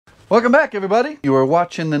Welcome back, everybody. You are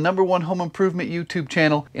watching the #1 home improvement YouTube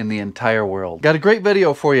channel in the entire world. Got a great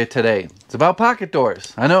video for you today. It's about pocket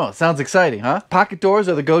doors. I know, it sounds exciting, huh? Pocket doors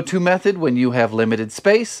are the go-to method when you have limited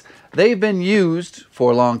space. They've been used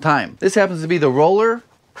for a long time. This happens to be the roller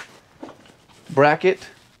bracket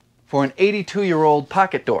for an 82-year-old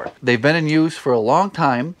pocket door. They've been in use for a long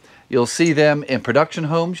time. You'll see them in production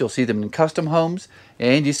homes, you'll see them in custom homes,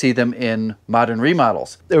 and you see them in modern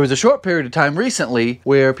remodels. There was a short period of time recently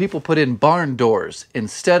where people put in barn doors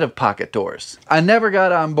instead of pocket doors. I never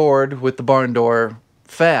got on board with the barn door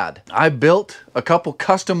fad. I built a couple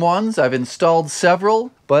custom ones, I've installed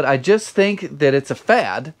several, but I just think that it's a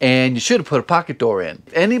fad and you should have put a pocket door in.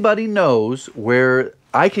 Anybody knows where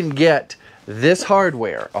I can get this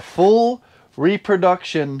hardware, a full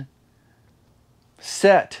reproduction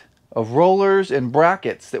set of rollers and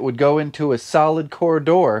brackets that would go into a solid core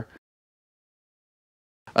door.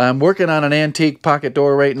 I'm working on an antique pocket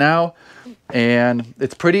door right now, and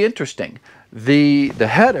it's pretty interesting. The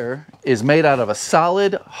header is made out of a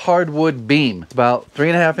solid hardwood beam. It's about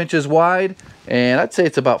 3.5 inches wide, and I'd say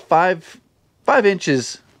it's about 5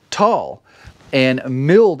 inches tall. And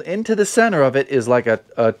milled into the center of it is like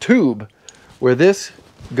a tube where this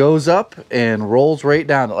goes up and rolls right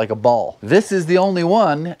down like a ball. This is the only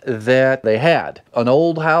one that they had. An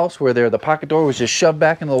old house where the pocket door was just shoved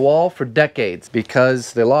back into the wall for decades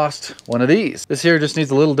because they lost one of these. This here just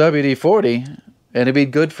needs a little WD-40 and it'd be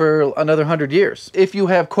good for another 100 years. If you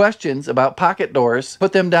have questions about pocket doors,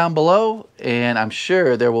 put them down below and I'm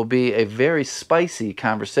sure there will be a very spicy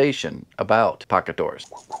conversation about pocket doors.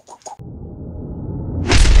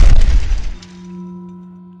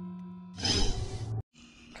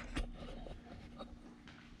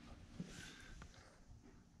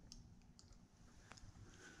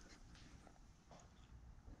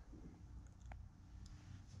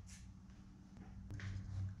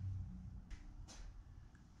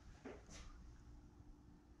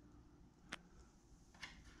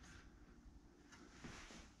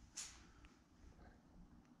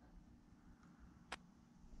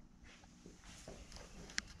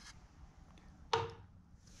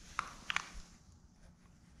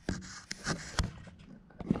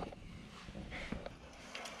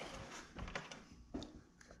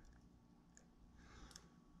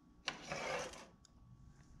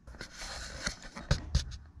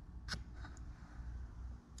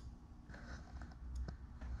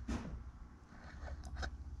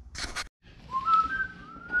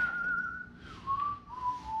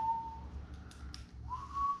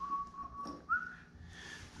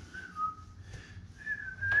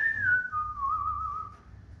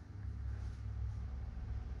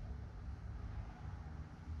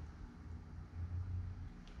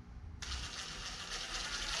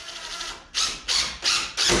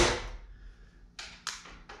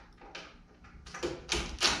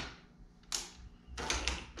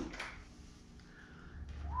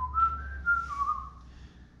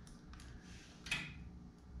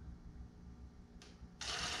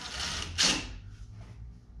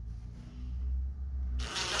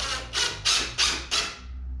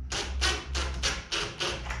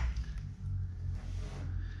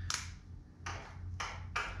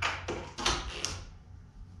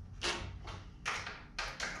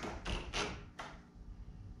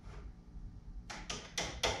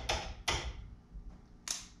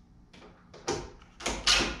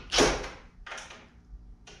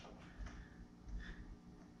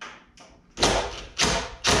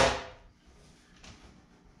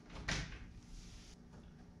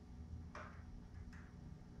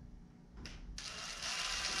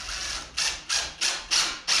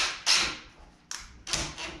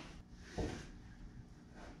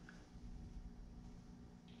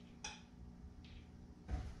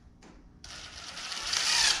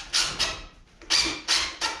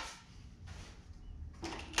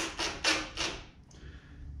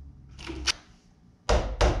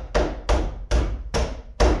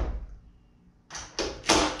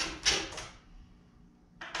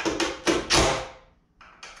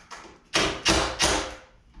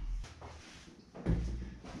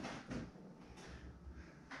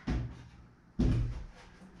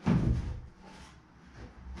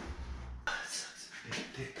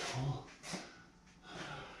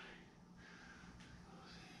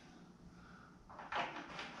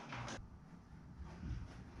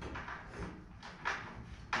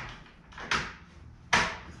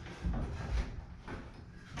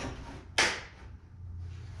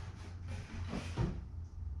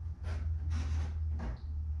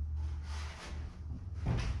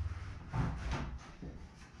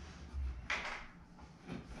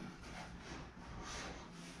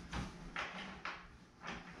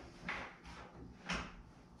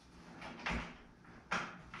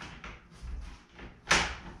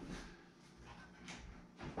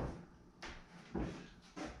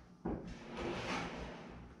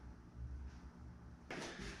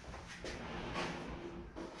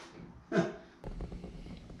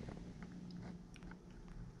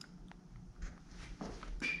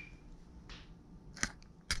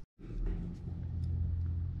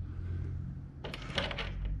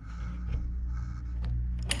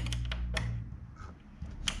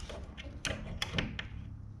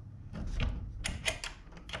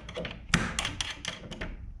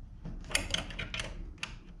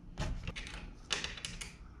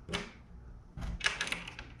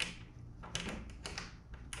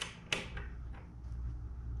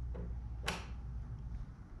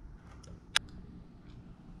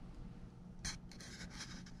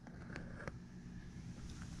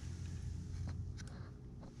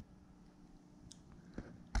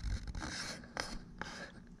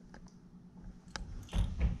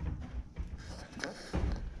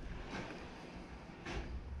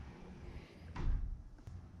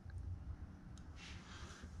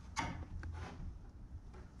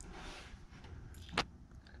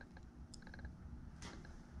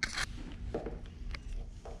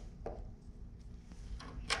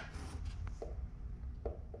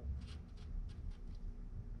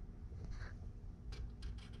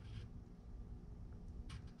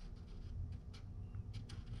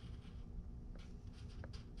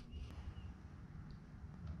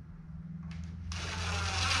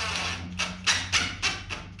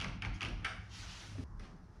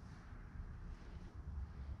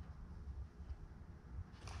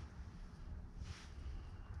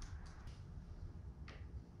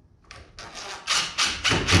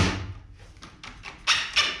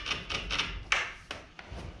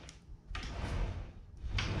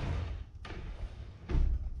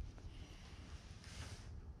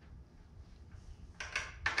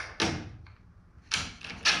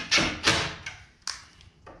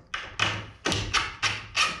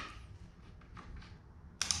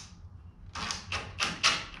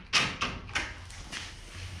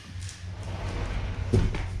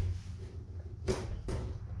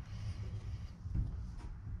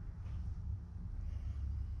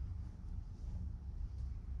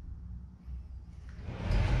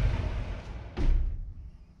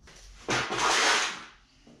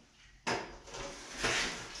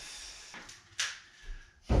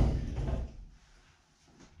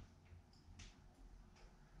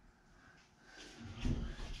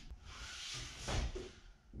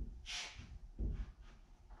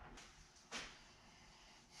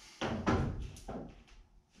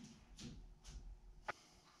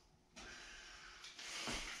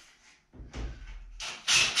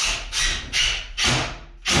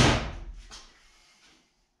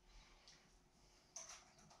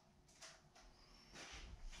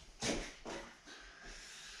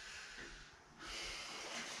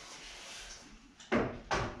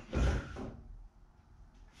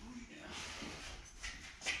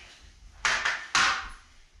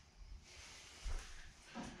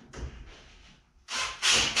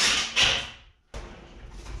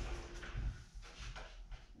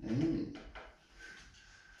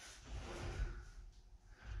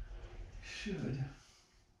 should hit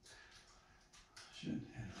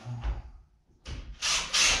all.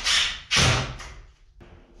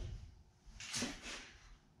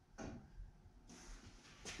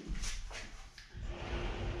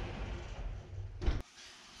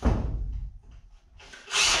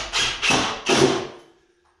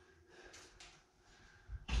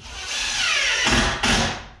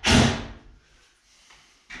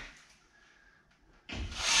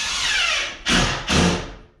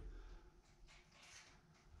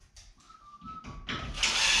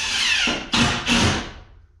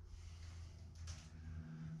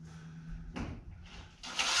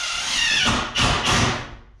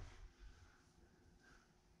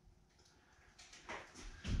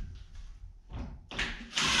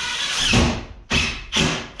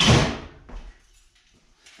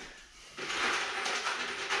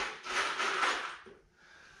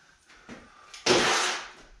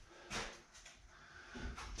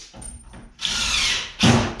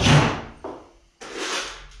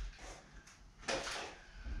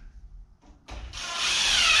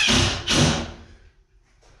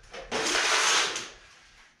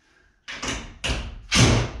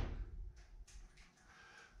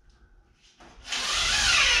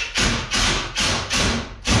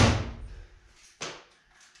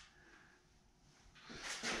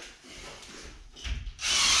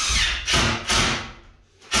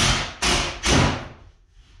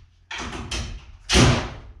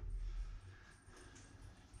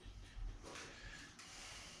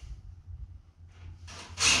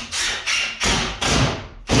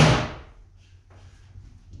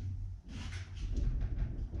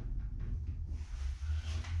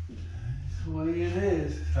 The way it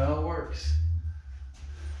is, how it works.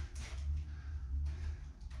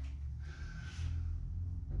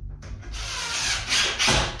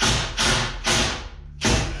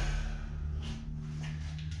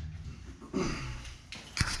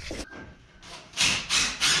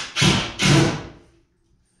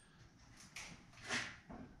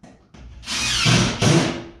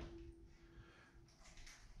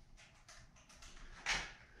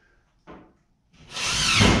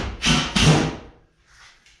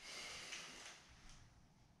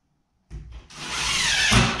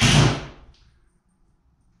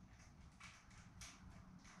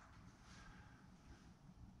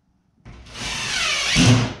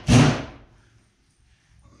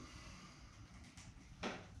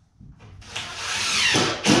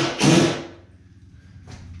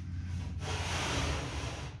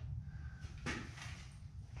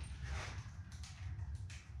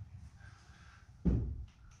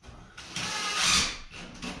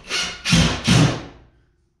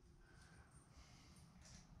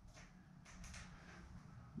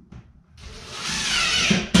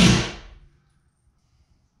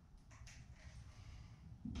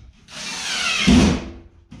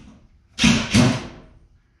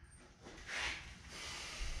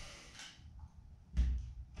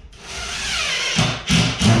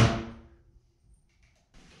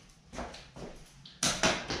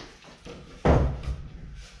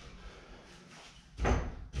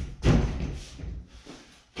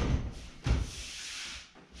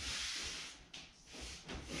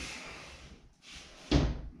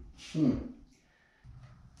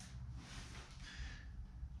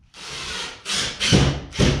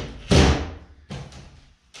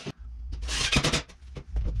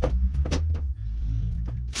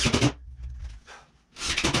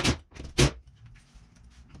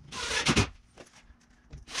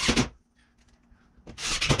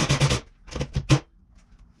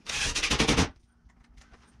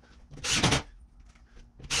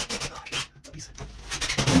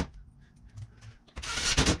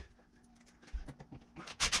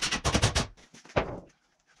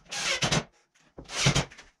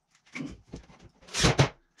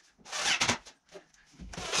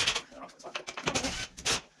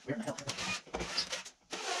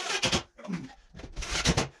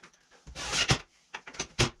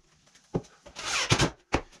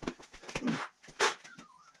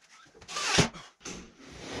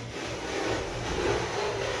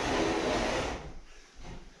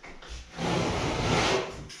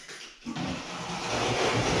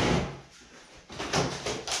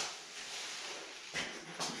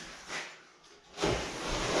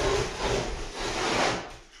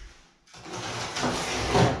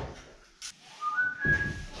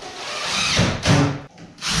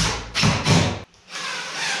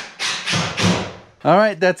 All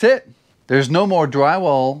right, that's it. There's no more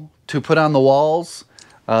drywall to put on the walls.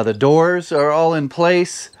 The doors are all in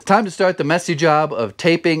place. It's time to start the messy job of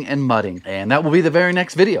taping and mudding. And that will be the very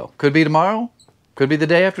next video. Could be tomorrow, could be the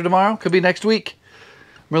day after tomorrow, could be next week.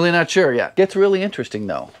 Really not sure yet. Gets really interesting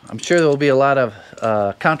though. I'm sure there will be a lot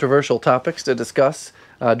of controversial topics to discuss.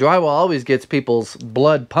 Drywall always gets people's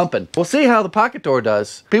blood pumping. We'll see how the pocket door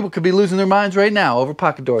does. People could be losing their minds right now over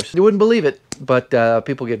pocket doors. You wouldn't believe it, but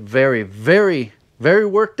people get very, very, very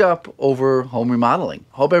worked up over home remodeling.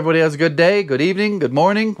 Hope everybody has a good day, good evening, good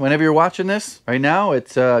morning, whenever you're watching this. Right now,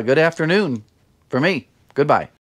 it's good afternoon for me. Goodbye.